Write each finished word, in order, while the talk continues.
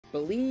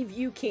Believe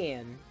you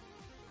can,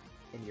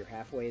 and you're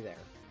halfway there.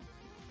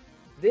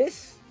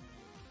 This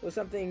was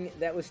something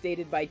that was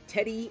stated by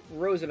Teddy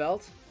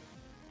Roosevelt,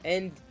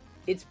 and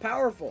it's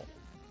powerful.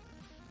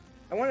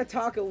 I want to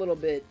talk a little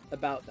bit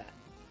about that.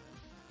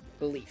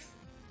 Belief.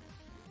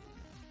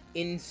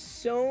 In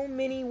so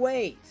many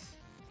ways,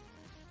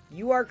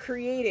 you are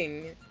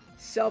creating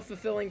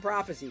self-fulfilling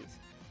prophecies.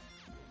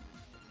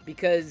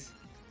 Because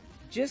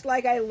just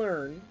like I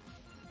learned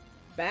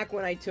back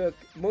when I took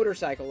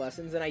motorcycle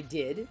lessons, and I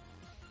did,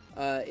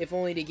 if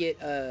only to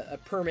get a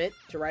permit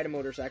to ride a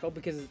motorcycle,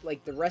 because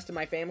like the rest of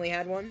my family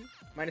had one,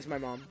 minus my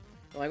mom.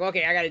 I'm like,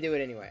 okay, I gotta do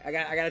it anyway. I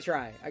gotta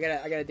try. I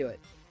gotta do it.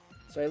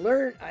 So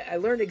I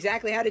learned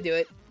exactly how to do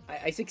it.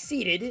 I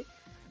succeeded.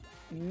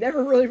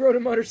 Never really rode a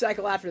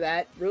motorcycle after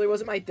that. Really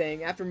wasn't my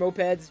thing. After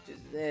mopeds,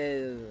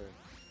 just,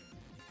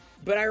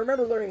 But I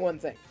remember learning one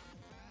thing.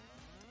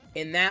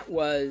 And that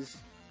was,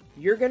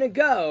 you're gonna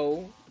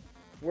go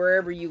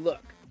wherever you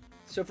look.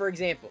 So for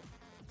example,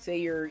 say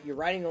you're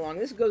riding along.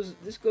 This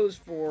goes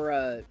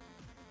for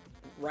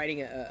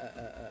riding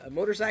a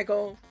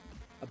motorcycle,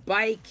 a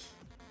bike,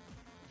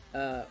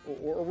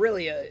 or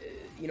really a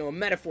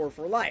metaphor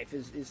for life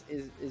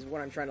is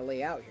what I'm trying to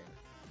lay out here.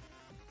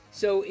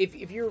 So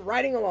if you're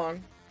riding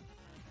along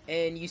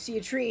and you see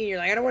a tree and you're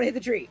like, I don't want to hit the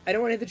tree, I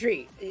don't want to hit the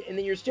tree, and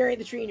then you're staring at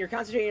the tree and you're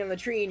concentrating on the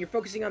tree and you're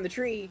focusing on the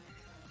tree,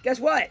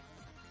 guess what?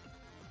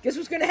 Guess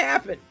what's going to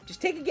happen?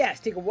 Just take a guess.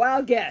 Take a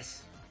wild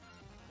guess.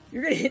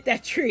 You're going to hit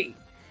that tree,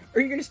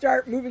 or you're going to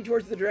start moving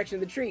towards the direction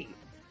of the tree.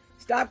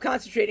 Stop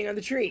concentrating on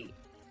the tree.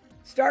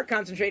 Start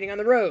concentrating on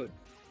the road.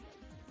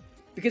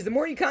 Because the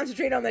more you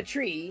concentrate on that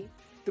tree,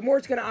 the more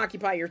it's going to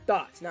occupy your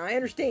thoughts. Now, I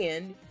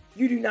understand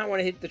you do not want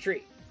to hit the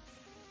tree.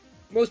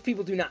 Most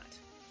people do not.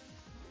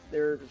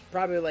 There's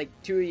probably like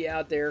 2 of you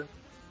out there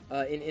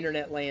in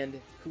internet land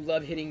who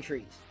love hitting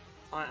trees.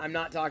 I'm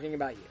not talking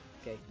about you,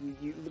 okay?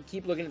 You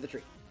keep looking at the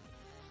tree.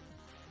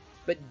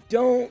 But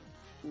don't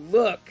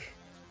look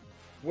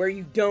where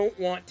you don't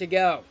want to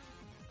go.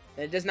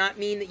 And it does not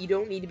mean that you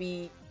don't need to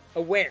be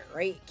aware,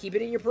 right? Keep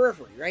it in your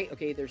periphery, right?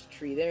 Okay, there's a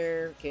tree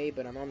there, okay,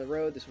 but I'm on the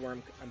road. This is where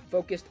I'm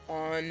focused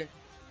on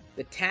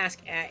the task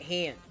at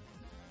hand.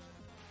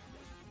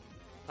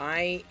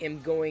 I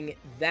am going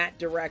that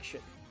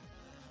direction.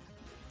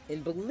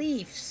 And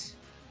beliefs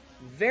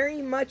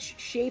very much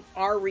shape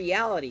our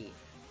reality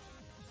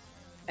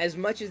as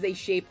much as they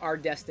shape our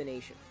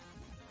destination.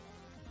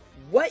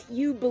 What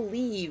you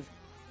believe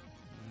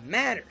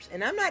matters.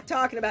 And I'm not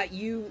talking about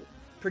you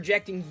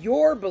projecting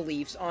your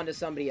beliefs onto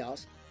somebody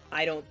else.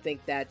 I don't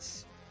think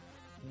that's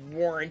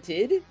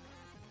warranted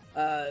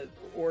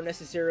or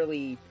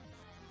necessarily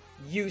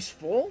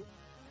useful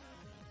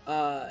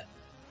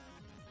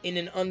in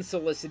an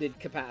unsolicited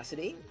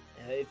capacity.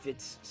 If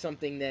it's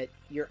something that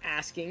you're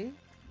asking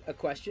a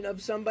question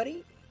of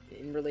somebody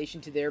in relation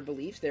to their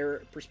beliefs, their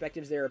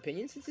perspectives, their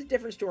opinions, it's a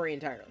different story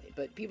entirely.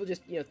 But people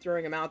just,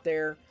 throwing them out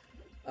there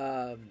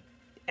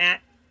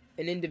at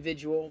an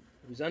individual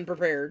who's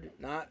unprepared,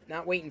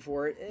 not waiting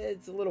for it,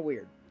 it's a little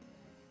weird.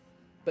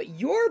 But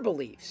your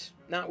beliefs,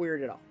 not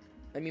weird at all.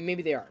 I mean,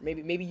 maybe they are.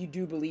 Maybe you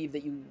do believe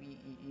that you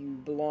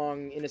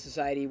belong in a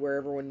society where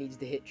everyone needs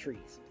to hit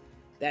trees.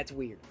 That's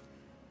weird.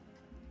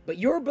 But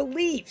your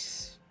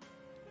beliefs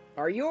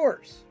are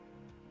yours.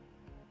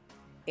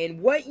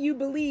 And what you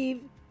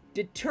believe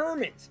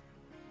determines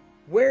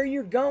where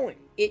you're going.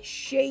 It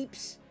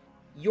shapes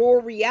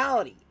your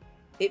reality.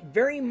 It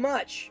very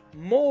much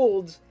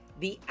molds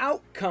the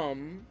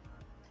outcome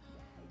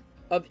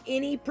of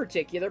any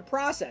particular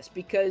process.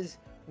 Because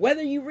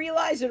whether you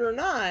realize it or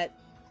not,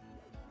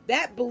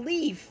 that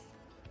belief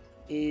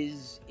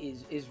is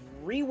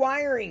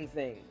rewiring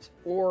things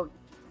or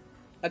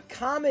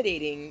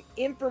accommodating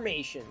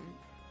information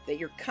that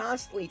you're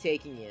constantly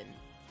taking in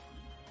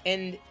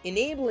and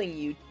enabling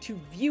you to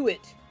view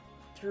it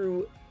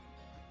through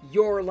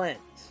your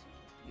lens.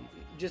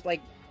 Just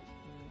like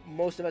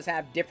most of us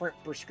have different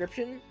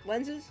prescription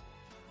lenses,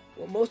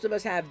 well, most of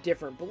us have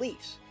different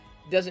beliefs.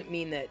 Doesn't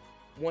mean that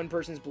one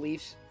person's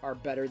beliefs are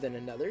better than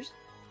another's,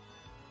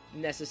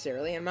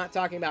 necessarily. I'm not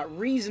talking about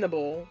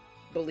reasonable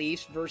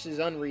beliefs versus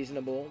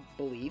unreasonable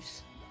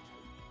beliefs.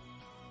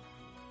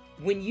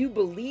 When you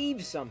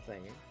believe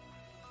something,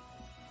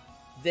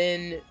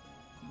 then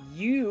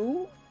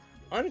you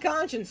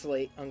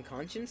unconsciously,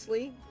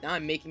 now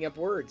I'm making up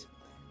words,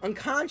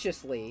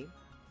 unconsciously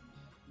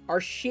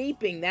are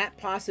shaping that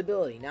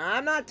possibility. Now,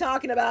 I'm not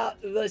talking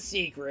about The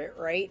Secret,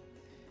 right?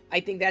 I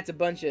think that's a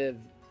bunch of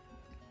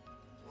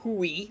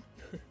hooey.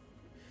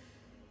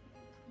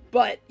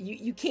 But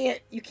you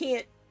can't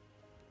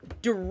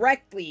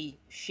directly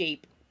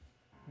shape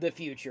the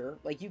future.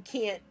 Like, you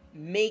can't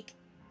make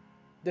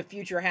the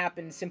future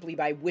happen simply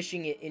by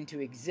wishing it into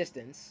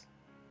existence.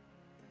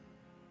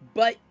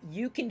 But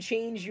you can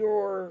change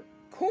your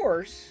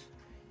course,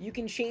 you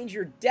can change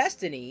your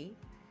destiny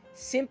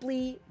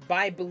simply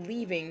by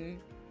believing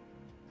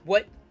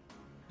what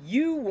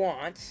you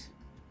want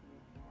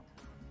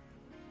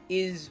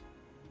is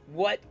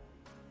what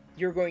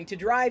you're going to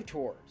drive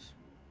towards.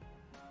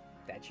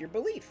 That's your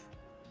belief.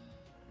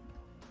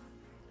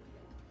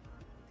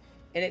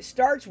 And it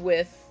starts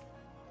with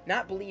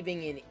not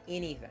believing in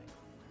anything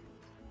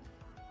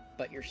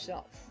but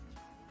yourself.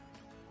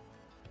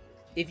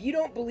 If you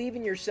don't believe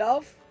in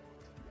yourself,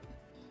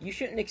 you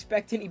shouldn't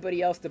expect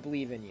anybody else to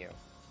believe in you.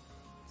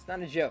 It's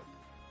not a joke.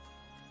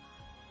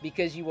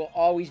 Because you will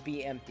always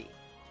be empty.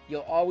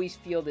 You'll always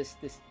feel this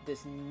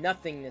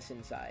nothingness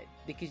inside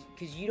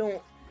because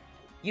you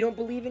don't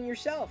believe in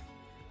yourself.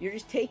 You're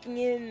just taking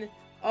in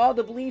all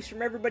the beliefs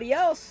from everybody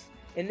else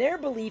and their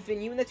belief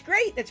in you, and that's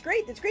great.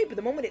 But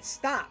the moment it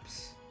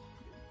stops,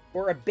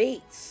 or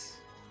abates,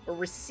 or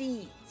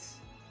recedes,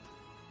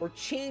 or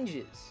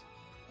changes,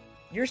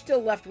 you're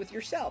still left with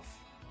yourself.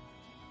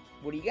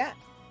 What do you got?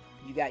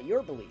 You got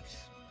your beliefs.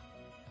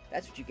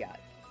 That's what you got.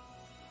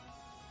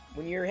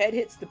 When your head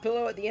hits the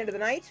pillow at the end of the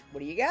night, what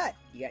do you got?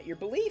 You got your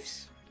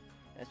beliefs.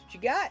 That's what you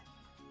got.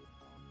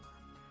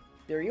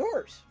 They're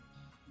yours.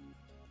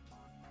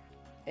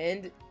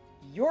 And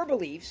your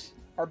beliefs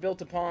are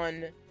built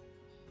upon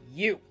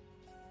you.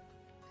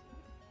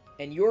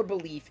 And your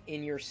belief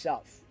in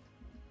yourself.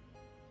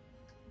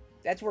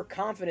 That's where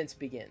confidence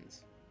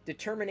begins.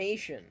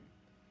 Determination.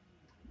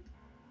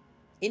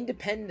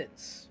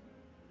 Independence.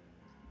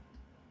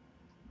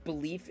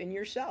 Belief in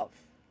yourself.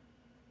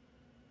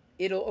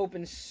 It'll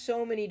open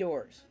so many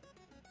doors.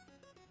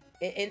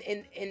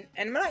 And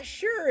I'm not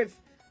sure if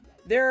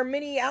there are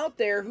many out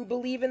there who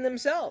believe in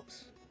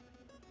themselves.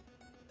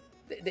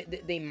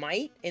 They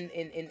might, and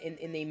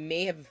they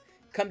may have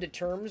come to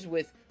terms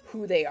with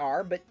who they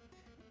are, but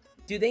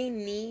do they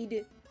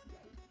need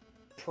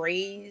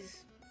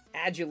praise,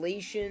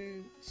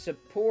 adulation,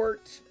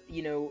 support,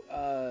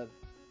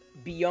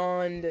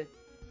 beyond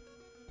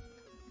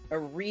a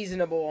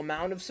reasonable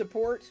amount of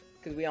support?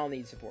 Because we all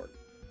need support.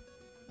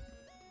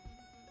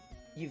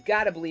 You've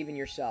got to believe in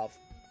yourself,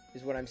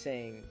 is what I'm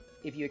saying,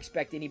 if you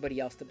expect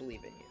anybody else to believe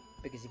in you.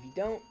 Because if you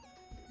don't,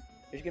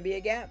 there's going to be a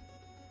gap.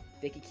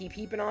 They could keep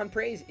heaping on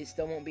praise. It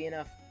still won't be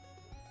enough.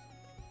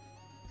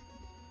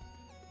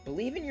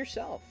 Believe in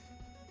yourself.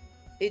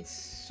 It's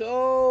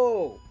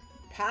so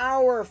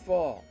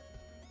powerful.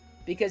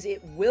 Because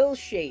it will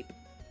shape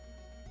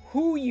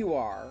who you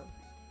are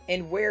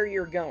and where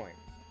you're going.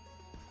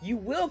 You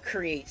will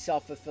create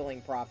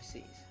self-fulfilling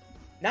prophecies.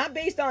 Not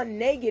based on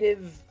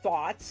negative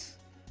thoughts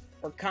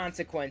or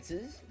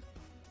consequences,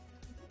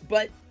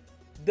 but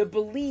the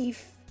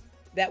belief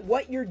that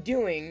what you're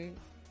doing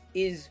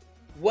is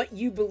what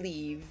you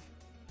believe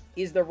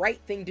is the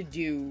right thing to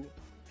do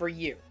for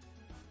you.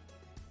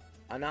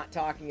 I'm not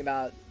talking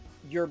about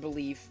your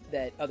belief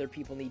that other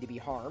people need to be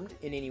harmed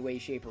in any way,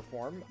 shape, or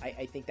form.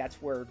 I think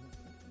that's where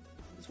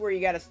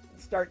you got to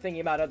start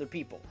thinking about other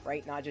people,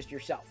 right? Not just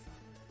yourself.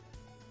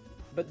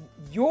 But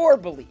your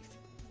belief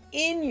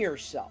in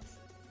yourself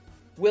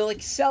will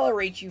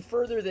accelerate you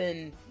further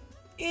than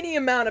any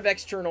amount of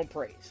external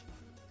praise.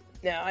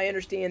 Now, I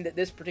understand that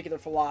this particular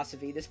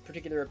philosophy, this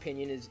particular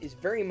opinion is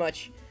very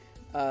much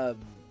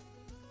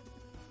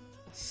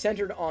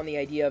centered on the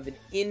idea of an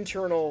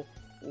internal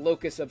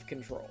locus of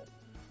control,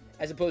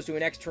 as opposed to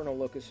an external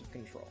locus of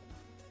control.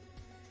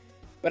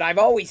 But I've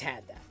always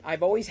had that.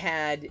 I've always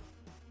had...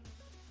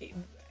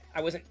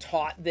 I wasn't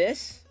taught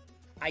this.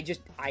 I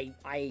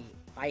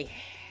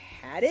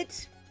had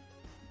it.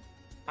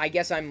 I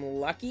guess I'm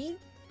lucky,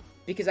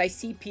 because I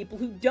see people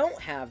who don't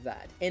have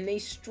that, and they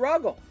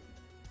struggle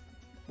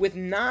with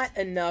not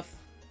enough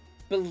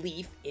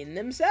belief in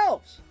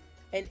themselves.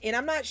 And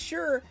I'm not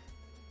sure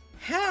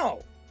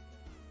how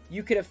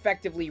you could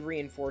effectively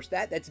reinforce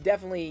that. That's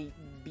definitely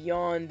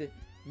beyond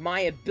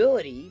my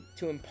ability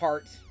to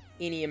impart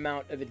any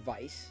amount of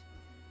advice.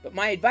 But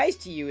my advice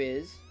to you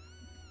is,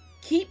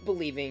 keep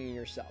believing in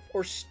yourself,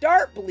 or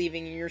start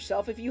believing in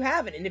yourself if you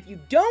haven't. And if you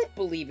don't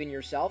believe in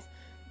yourself,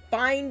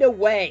 find a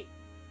way.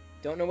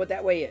 Don't know what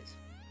that way is.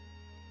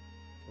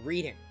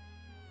 Reading,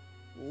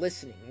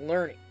 listening,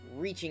 learning,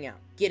 reaching out,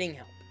 getting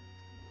help.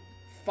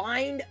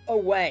 Find a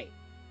way.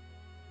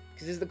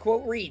 Because as the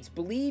quote reads,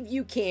 believe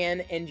you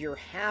can and you're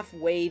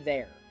halfway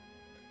there.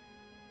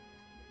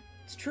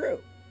 It's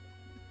true.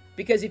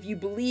 Because if you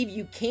believe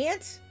you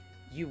can't,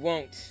 you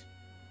won't.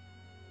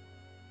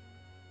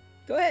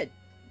 Go ahead.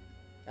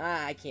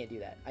 I can't do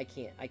that. I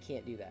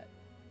can't do that.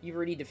 You've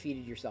already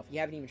defeated yourself. You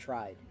haven't even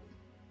tried.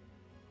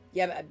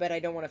 Yeah, but I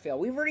don't want to fail.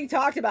 We've already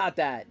talked about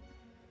that.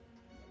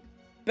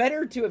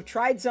 Better to have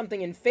tried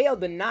something and failed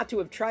than not to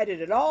have tried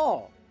it at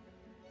all.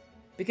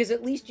 Because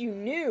at least you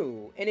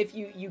knew. And if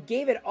you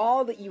gave it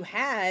all that you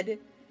had,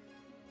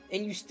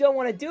 and you still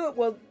want to do it,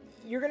 well,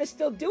 you're going to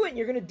still do it, and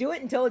you're going to do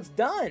it until it's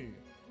done.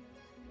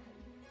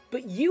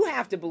 But you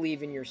have to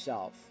believe in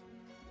yourself.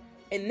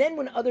 And then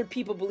when other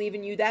people believe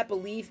in you, that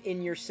belief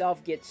in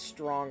yourself gets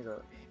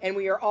stronger. And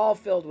we are all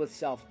filled with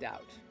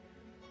self-doubt.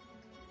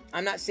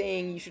 I'm not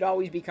saying you should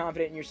always be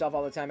confident in yourself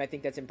all the time. I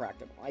think that's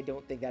impractical. I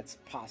don't think that's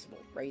possible,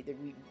 right?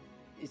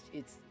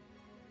 It's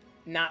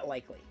not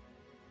likely.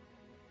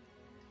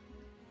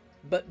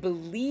 But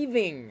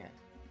believing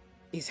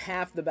is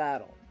half the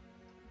battle.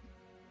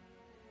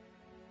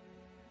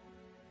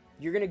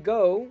 You're going to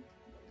go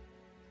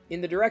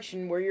in the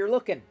direction where you're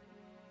looking.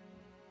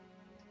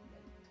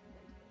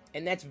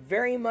 And that's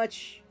very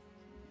much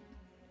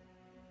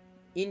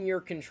in your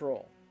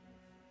control.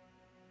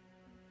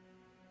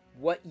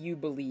 What you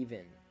believe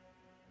in.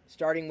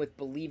 Starting with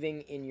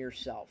believing in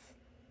yourself.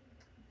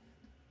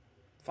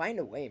 Find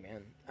a way,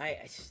 man.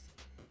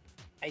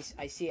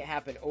 I see it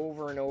happen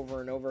over and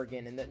over and over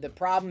again. And the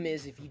problem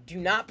is, if you do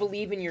not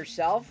believe in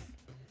yourself,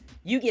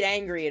 you get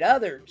angry at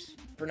others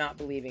for not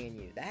believing in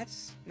you.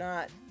 That's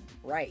not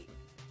right.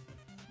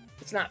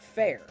 It's not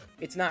fair.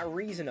 It's not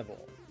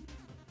reasonable.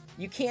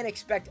 You can't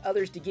expect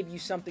others to give you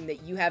something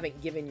that you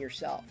haven't given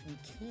yourself. You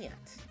can't.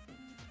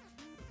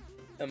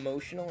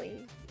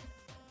 Emotionally,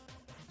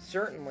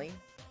 certainly.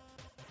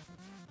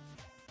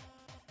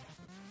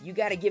 You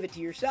got to give it to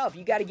yourself.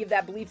 You got to give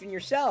that belief in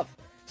yourself.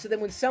 So that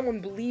when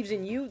someone believes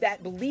in you,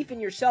 that belief in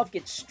yourself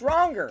gets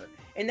stronger.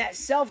 And that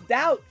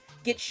self-doubt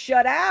gets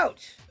shut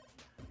out.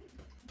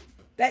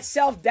 That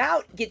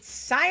self-doubt gets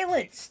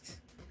silenced.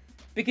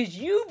 Because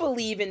you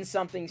believe in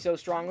something so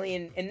strongly,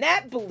 and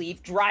that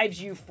belief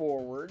drives you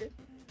forward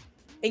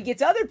and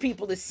gets other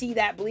people to see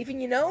that belief. And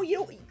you know,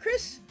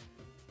 Chris,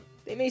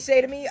 they may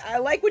say to me, I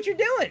like what you're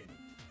doing.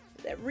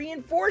 That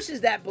reinforces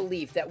that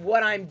belief that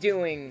what I'm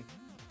doing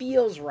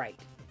feels right.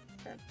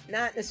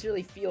 Not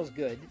necessarily feels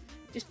good,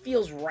 just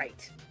feels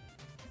right.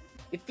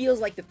 It feels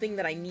like the thing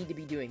that I need to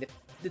be doing,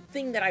 the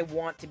thing that I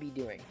want to be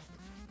doing.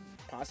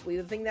 Possibly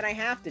the thing that I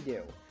have to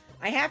do.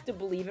 I have to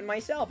believe in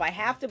myself. I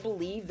have to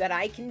believe that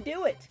I can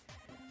do it.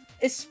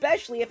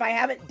 Especially if I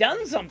haven't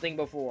done something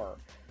before.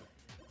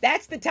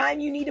 That's the time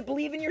you need to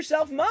believe in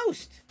yourself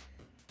most.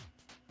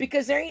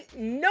 Because there ain't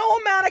no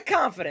amount of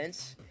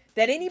confidence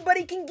that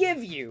anybody can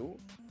give you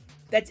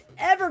that's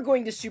ever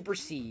going to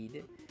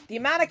supersede the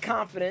amount of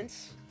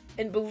confidence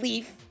and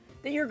belief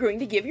that you're going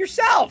to give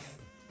yourself.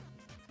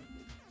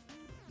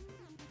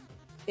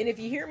 And if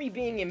you hear me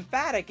being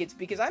emphatic, it's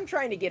because I'm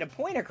trying to get a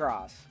point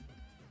across.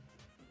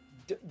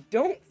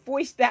 Don't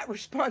foist that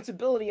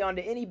responsibility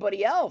onto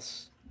anybody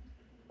else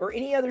or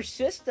any other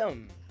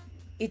system.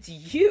 It's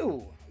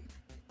you.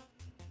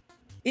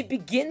 It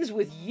begins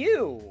with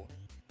you.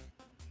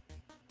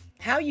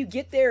 How you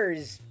get there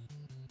is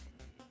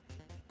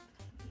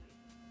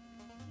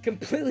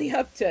completely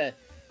up to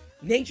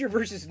nature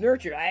versus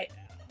nurture.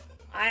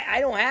 I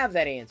don't have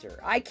that answer.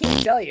 I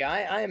can't tell you.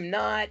 I am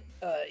not,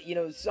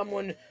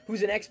 someone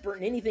who's an expert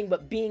in anything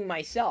but being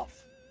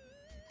myself.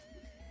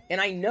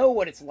 And I know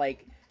what it's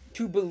like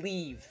to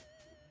believe.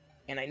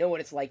 And I know what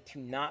it's like to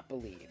not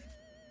believe.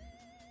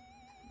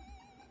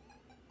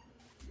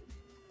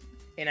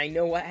 And I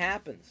know what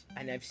happens.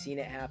 And I've seen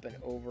it happen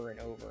over and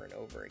over and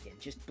over again.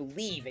 Just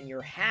believe and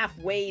you're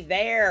halfway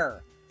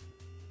there.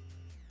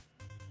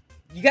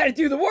 You got to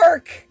do the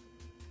work.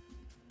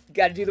 You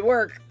got to do the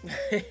work.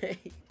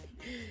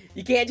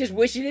 You can't just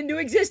wish it into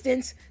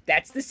existence.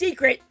 That's the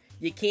secret.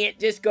 You can't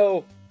just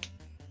go,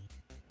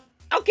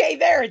 okay,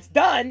 there, it's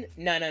done.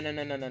 No.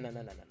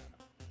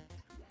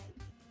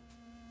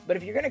 But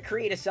if you're going to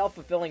create a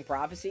self-fulfilling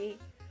prophecy,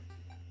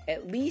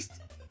 at least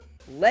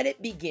let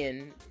it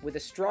begin with a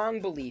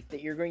strong belief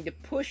that you're going to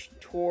push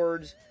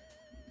towards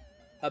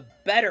a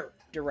better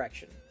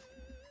direction.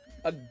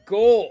 A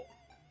goal.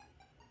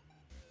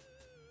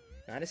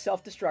 Not a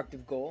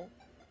self-destructive goal,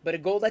 but a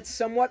goal that's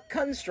somewhat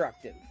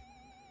constructive.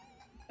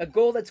 A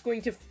goal that's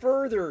going to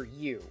further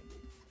you.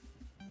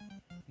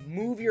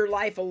 Move your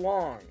life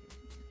along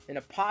in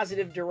a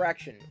positive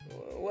direction.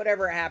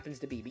 Whatever it happens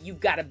to be. But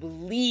you've got to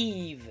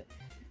believe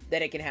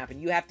that it can happen.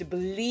 You have to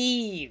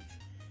believe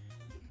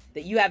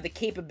that you have the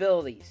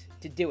capabilities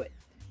to do it.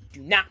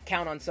 Do not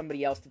count on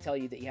somebody else to tell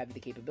you that you have the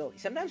capability.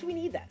 Sometimes we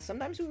need that.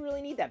 Sometimes we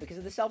really need that because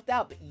of the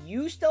self-doubt. But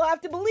you still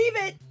have to believe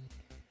it.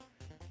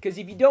 Because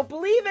if you don't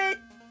believe it,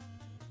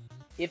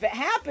 if it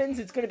happens,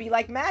 it's going to be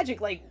like magic.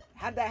 Like,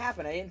 how'd that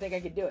happen? I didn't think I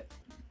could do it.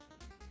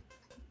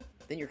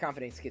 Then your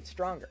confidence gets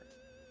stronger.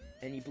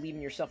 And you believe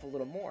in yourself a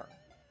little more.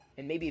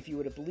 And maybe if you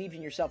would have believed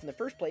in yourself in the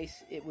first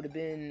place, it would have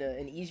been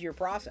an easier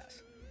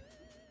process.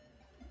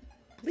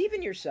 Believe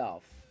in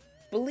yourself.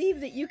 Believe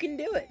that you can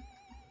do it.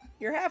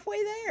 You're halfway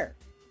there.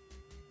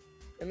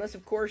 Unless,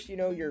 of course,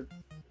 you're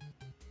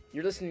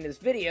listening to this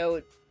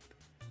video,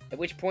 at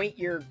which point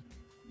you're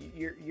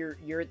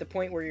at the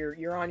point where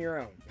you're on your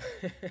own.